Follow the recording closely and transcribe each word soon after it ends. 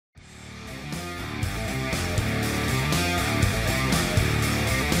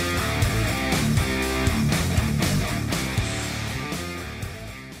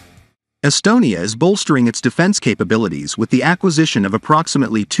Estonia is bolstering its defense capabilities with the acquisition of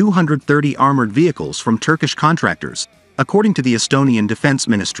approximately 230 armored vehicles from Turkish contractors, according to the Estonian Defense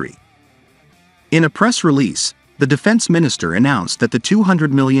Ministry. In a press release, the defense minister announced that the €200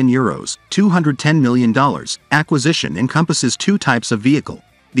 million $210 million acquisition encompasses two types of vehicle: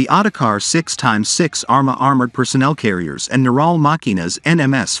 the Otokar 6x6 Arma armored personnel carriers and Nurol Makina's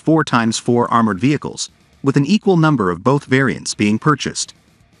NMS 4x4 armored vehicles, with an equal number of both variants being purchased.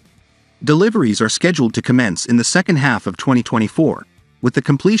 Deliveries are scheduled to commence in the second half of 2024, with the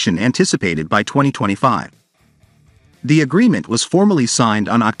completion anticipated by 2025. The agreement was formally signed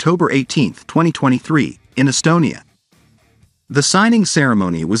on October 18, 2023, in Estonia. The signing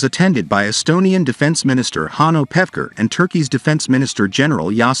ceremony was attended by Estonian Defense Minister Hanno Pevkur and Turkey's Defense Minister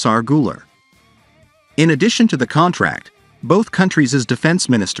General Yaşar Güler. In addition to the contract, both countries' defense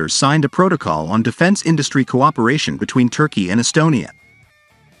ministers signed a protocol on defense industry cooperation between Turkey and Estonia.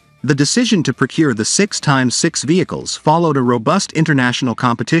 The decision to procure the 6x6 vehicles followed a robust international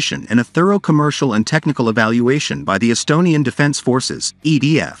competition and a thorough commercial and technical evaluation by the Estonian Defense Forces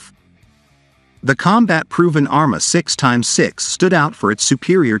 (EDF). The combat-proven Arma 6x6 stood out for its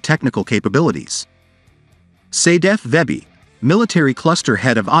superior technical capabilities. Sedef Vebi, military cluster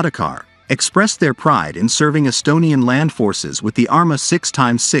head of Otokar, expressed their pride in serving Estonian land forces with the Arma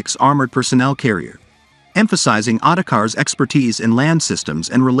 6x6 armored personnel carrier, emphasizing Otokar's expertise in land systems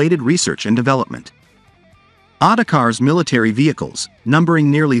and related research and development. Otokar's military vehicles, numbering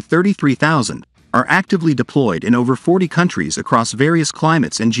nearly 33,000, are actively deployed in over 40 countries across various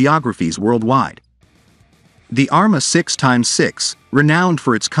climates and geographies worldwide. The Arma 6x6, renowned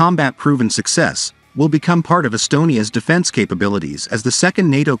for its combat-proven success, will become part of Estonia's defense capabilities as the second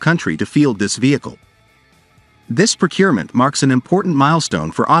NATO country to field this vehicle. This procurement marks an important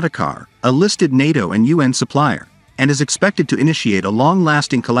milestone for Otokar, a listed NATO and UN supplier, and is expected to initiate a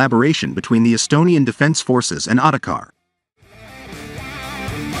long-lasting collaboration between the Estonian Defense Forces and Otokar.